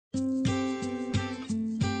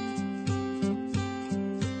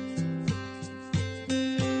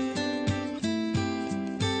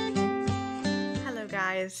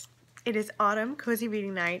guys, it is autumn cozy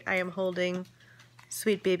reading night. I am holding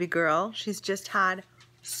sweet baby girl. She's just had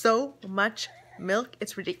so much milk,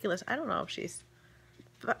 it's ridiculous. I don't know if she's,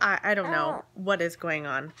 I don't know what is going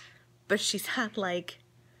on, but she's had like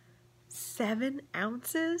 7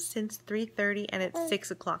 ounces since 3:30 and it's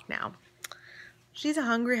 6 o'clock now. She's a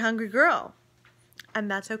hungry girl,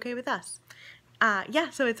 and that's okay with us.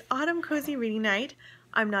 Yeah, so it's autumn cozy reading night.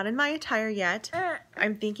 I'm not in my attire yet.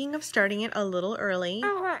 I'm thinking of starting it a little early.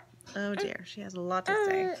 Oh dear, she has a lot to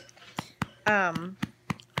say. I'm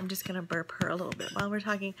just gonna burp her a little bit while we're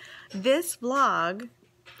talking. This vlog,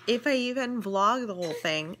 if I even vlog the whole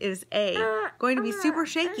thing, is going to be super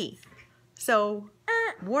shaky. So,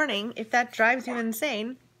 warning, if that drives you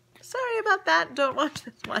insane, sorry about that, don't watch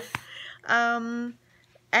this one.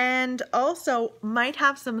 And also might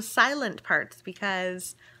have some silent parts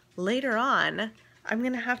because later on I'm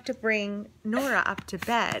going to have to bring Nora up to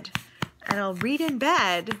bed and I'll read in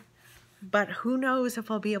bed, but who knows if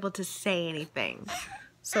I'll be able to say anything.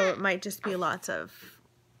 So it might just be lots of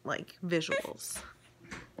like visuals.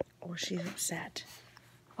 Oh, she's upset.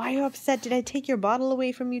 Why are you upset? Did I take your bottle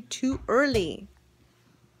away from you too early?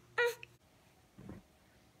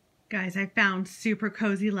 Guys, I found super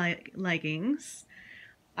cozy leggings.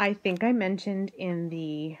 I think I mentioned in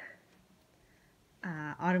the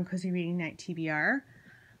Autumn Cozy Reading Night TBR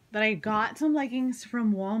that I got some leggings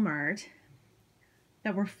from Walmart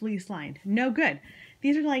that were fleece lined. No good.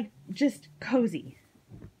 These are like just cozy,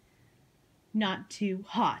 not too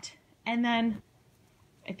hot. And then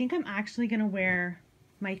I think I'm actually gonna wear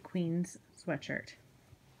my Queen's sweatshirt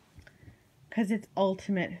because it's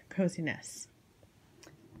ultimate coziness.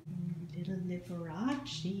 Little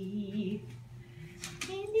Liberace.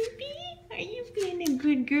 Hey, Lippy, are you being a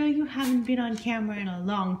good girl? You haven't been on camera in a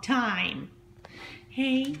long time.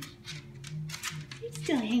 Hey, you're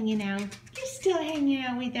still hanging out. You're still hanging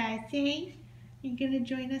out with us, eh? You gonna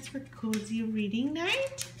join us for cozy reading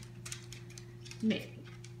night? Maybe.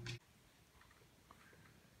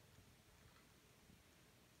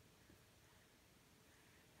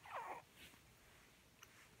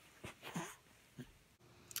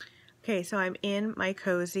 Okay, so I'm in my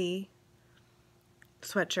cozy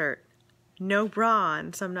sweatshirt. No bra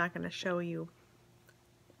on, so I'm not going to show you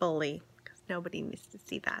fully because nobody needs to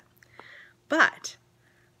see that. But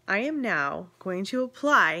I am now going to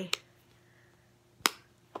apply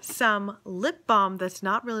some lip balm that's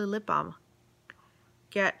not really lip balm.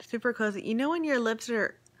 Get super cozy. You know when your lips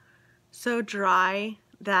are so dry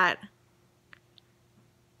that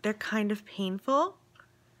they're kind of painful?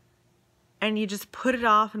 And you just put it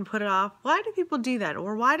off and put it off. Why do people do that?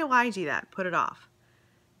 Or why do I do that? Put it off.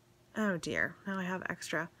 Oh dear, now I have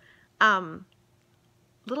extra.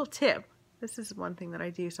 Little tip. This is one thing that I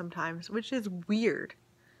do sometimes, which is weird.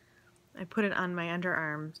 I put it on my under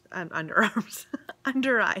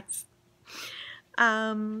eyes.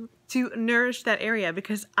 To nourish that area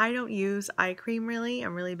because I don't use eye cream really.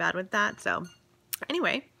 I'm really bad with that. So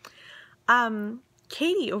anyway,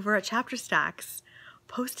 Katie over at Chapter Stacks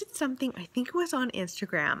posted something, I think it was on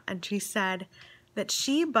Instagram, and she said that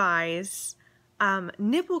she buys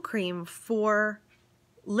nipple cream for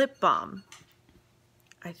lip balm.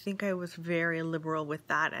 I think I was very liberal with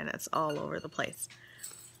that, and it's all over the place.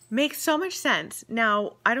 Makes so much sense.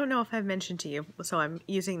 Now, I don't know if I've mentioned to you, so I'm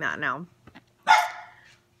using that now.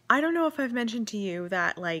 I don't know if I've mentioned to you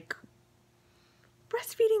that, like,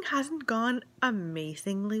 breastfeeding hasn't gone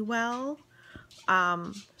amazingly well.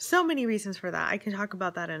 So many reasons for that. I can talk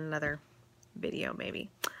about that in another video maybe.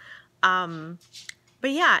 But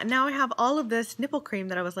yeah, now I have all of this nipple cream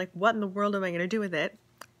that I was like, what in the world am I going to do with it?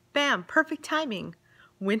 Bam, perfect timing.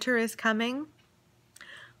 Winter is coming.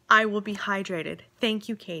 I will be hydrated. Thank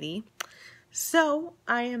you, Katie. So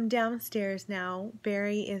I am downstairs now.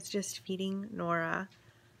 Barry is just feeding Nora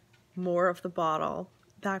more of the bottle.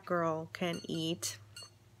 That girl can eat.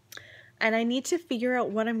 And I need to figure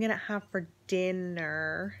out what I'm going to have for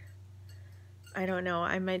dinner. I don't know.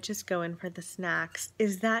 I might just go in for the snacks.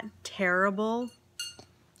 Is that terrible?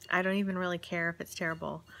 I don't even really care if it's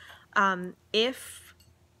terrible. If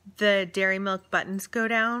the dairy milk buttons go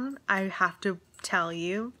down, I have to tell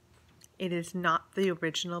you, it is not the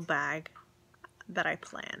original bag that I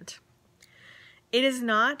planned. It is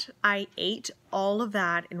not. I ate all of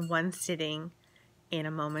that in one sitting in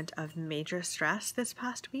a moment of major stress this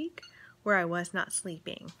past week, where I was not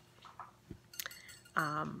sleeping.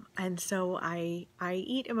 And so I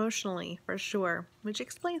eat emotionally for sure, which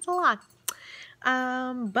explains a lot.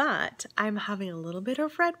 But I'm having a little bit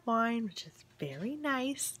of red wine, which is very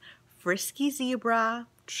nice. Frisky Zebra,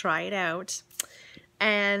 try it out.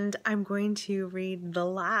 and I'm going to read The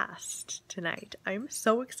Last tonight. I'm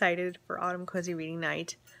so excited for Autumn Cozy Reading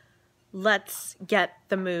Night. Let's get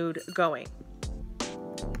the mood going.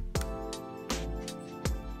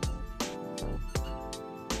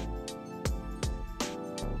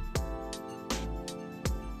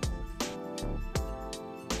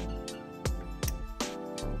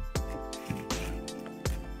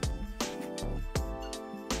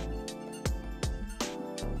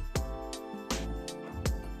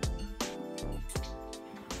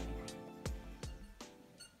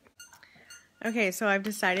 Okay, so I've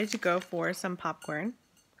decided to go for some popcorn.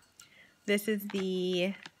 This is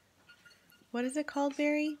the, what is it called,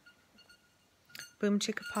 Barry? Boom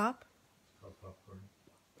Chicka Pop? Popcorn.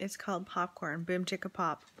 It's called popcorn. Boom Chicka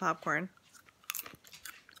Pop popcorn.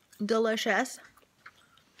 Delicious.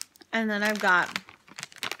 And then I've got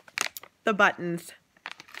the buttons.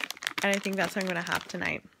 And I think that's what I'm going to have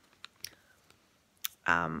tonight.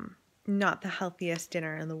 Not the healthiest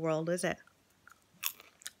dinner in the world, is it?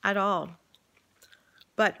 At all.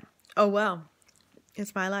 But, oh well,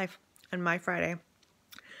 it's my life and my Friday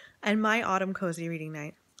and my Autumn Cozy Reading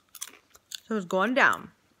Night. So it's going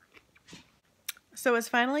down. So it's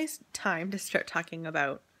finally time to start talking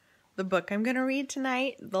about the book I'm going to read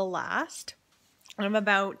tonight, The Last. I'm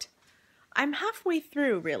halfway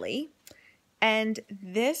through, really. And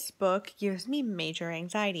this book gives me major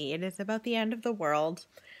anxiety. It is about the end of the world,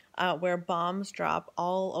 where bombs drop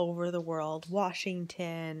all over the world.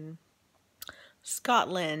 Washington,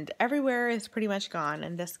 Scotland, everywhere is pretty much gone.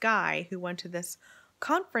 And this guy who went to this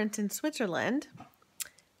conference in Switzerland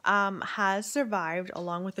has survived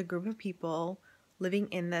along with a group of people living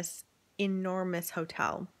in this enormous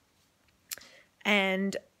hotel.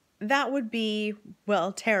 And that would be,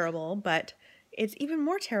 well, terrible, but it's even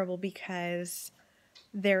more terrible because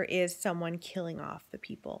there is someone killing off the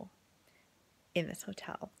people in this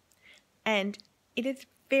hotel. And it is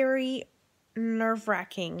very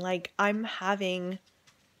nerve-wracking. Like, I'm having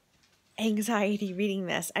anxiety reading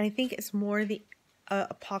this, and I think it's more the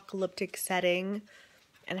apocalyptic setting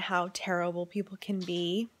and how terrible people can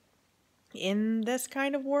be in this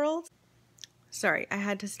kind of world. Sorry, I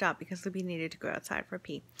had to stop because Libby needed to go outside for a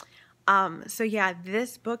pee. So yeah,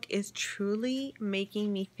 this book is truly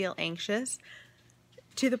making me feel anxious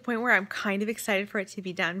to the point where I'm kind of excited for it to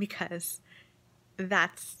be done because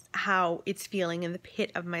that's how it's feeling in the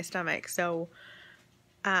pit of my stomach. So,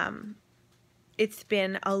 it's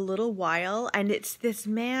been a little while, and it's this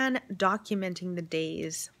man documenting the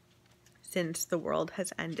days since the world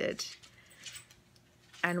has ended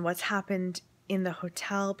and what's happened in the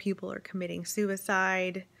hotel. People are committing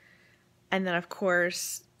suicide, and then of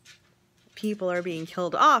course people are being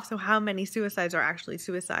killed off. So how many suicides are actually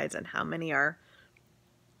suicides and how many are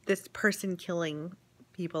this person killing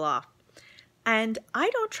people off? And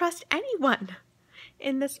I don't trust anyone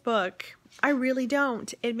in this book. I really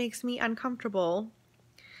don't. It makes me uncomfortable.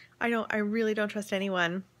 I really don't trust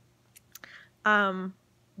anyone.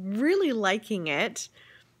 Really liking it.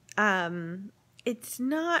 It's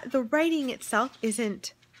not, the writing itself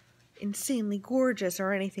isn't insanely gorgeous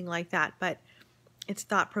or anything like that, but it's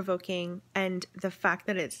thought-provoking, and the fact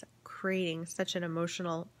that it's creating such an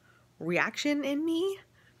emotional reaction in me,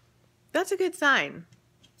 that's a good sign.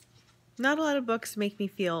 Not a lot of books make me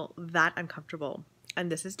feel that uncomfortable,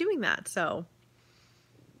 and this is doing that, so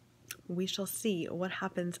we shall see what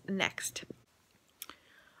happens next.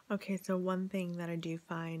 Okay, so one thing that I do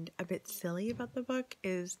find a bit silly about the book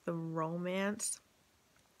is the romance.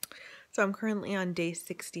 So I'm currently on day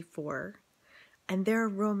 64, and there are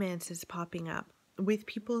romances popping up with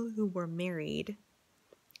people who were married,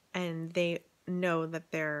 and they know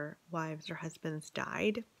that their wives or husbands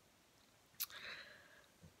died.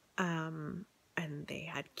 And they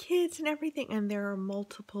had kids and everything, and there are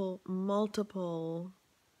multiple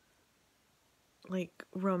like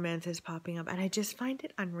romances popping up, and I just find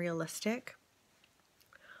it unrealistic.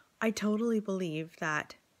 I totally believe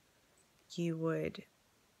that you would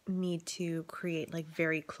need to create like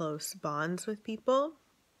very close bonds with people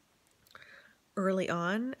early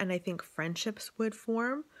on, and I think friendships would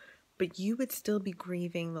form, but you would still be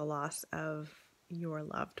grieving the loss of your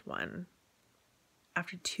loved one.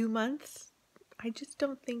 After 2 months, I just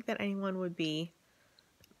don't think that anyone would be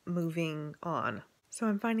moving on. So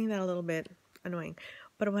I'm finding that a little bit annoying.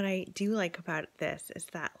 But what I do like about this is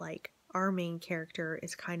that, like, our main character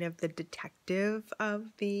is kind of the detective of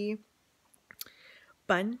the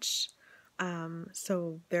bunch.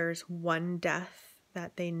 So there's one death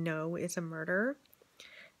that they know is a murder,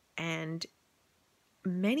 and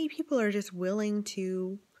many people are just willing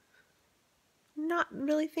to not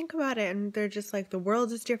really think about it, and they're just like, the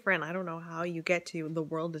world is different. I don't know how you get to the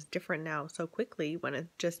world is different now so quickly when it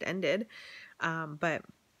just ended, but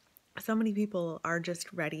so many people are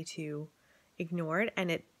just ready to ignore it,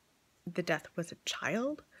 and the death was a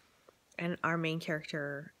child, and our main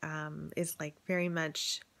character is like very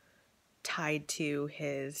much tied to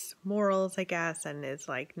his morals, I guess, and is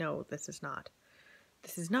like, no, this is not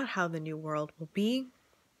how the new world will be,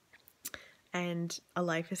 and a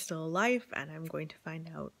life is still a life, and I'm going to find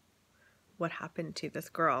out what happened to this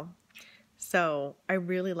girl. So I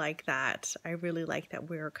really like that. I really like that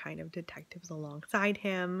we're kind of detectives alongside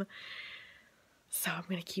him. So I'm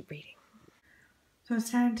going to keep reading. So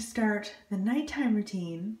it's time to start the nighttime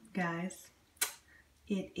routine, guys.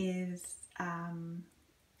 It is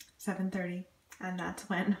 7:30, and that's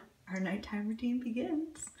when our nighttime routine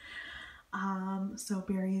begins. So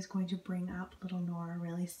Barry is going to bring up little Nora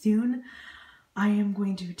really soon. I am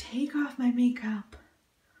going to take off my makeup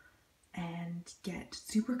and get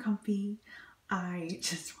super comfy. I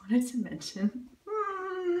just wanted to mention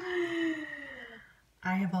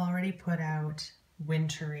I have already put out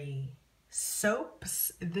wintry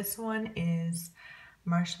soaps. This one is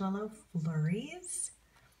Marshmallow Flurries,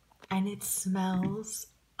 and it smells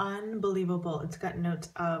unbelievable. It's got notes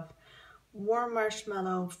of warm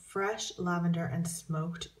marshmallow, fresh lavender, and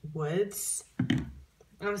smoked woods.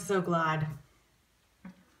 I'm so glad.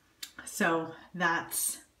 So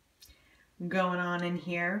that's going on in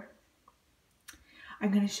here.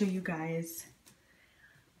 I'm going to show you guys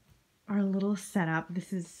our little setup.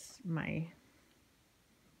 This is my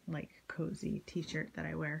like cozy t-shirt that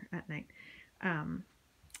I wear at night.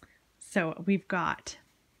 So we've got,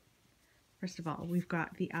 first of all, we've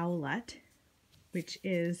got the owlet, which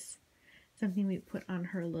is something we put on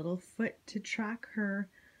her little foot to track her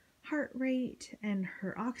heart rate and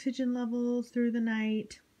her oxygen levels through the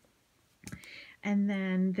night. And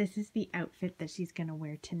then this is the outfit that she's going to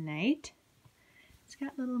wear tonight. It's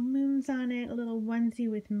got little moons on it, a little onesie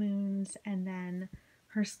with moons, and then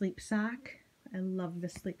her sleep sack. I love the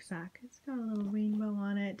sleep sack. It's got a little rainbow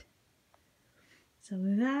on it. So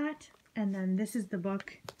that, and then this is the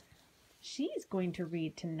book she's going to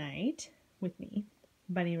read tonight with me.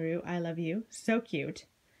 Bunny Roo, I Love You. So cute.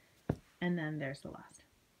 And then there's the last.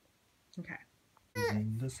 Okay.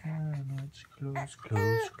 The sandwich, close,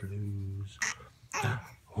 close, close.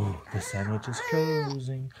 Oh, the sandwich is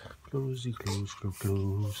closing. Closey, close, close,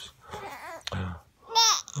 close.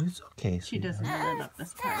 It's okay. She doesn't lit up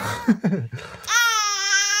this part.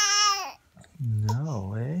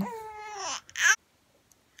 No, eh?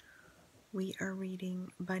 We are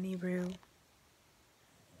reading Bunny Roo,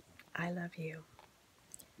 I Love You.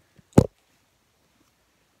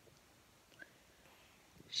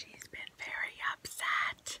 She's been very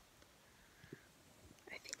upset.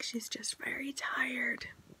 I think she's just very tired.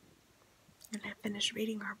 And I finished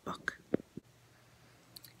reading her book.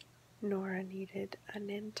 Nora needed an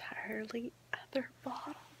entirely other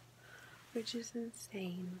bottle, which is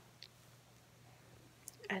insane.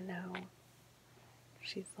 And now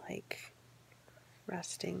she's like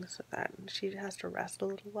resting so that she has to rest a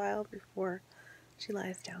little while before she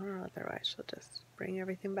lies down, or otherwise she'll just bring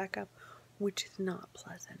everything back up, which is not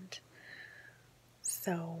pleasant.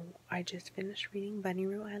 So I just finished reading Bunny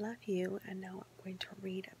Roo, I Love You, and now I'm going to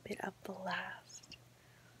read a bit of the last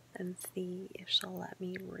and see if she'll let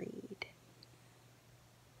me read.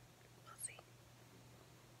 We'll see.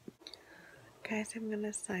 Guys, I'm going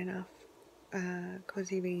to sign off.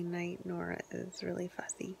 Cozy reading night. Nora is really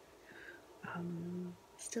fussy.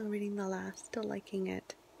 Still reading the last, still liking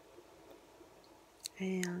it.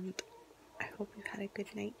 And I hope you've had a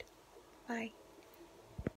good night. Bye.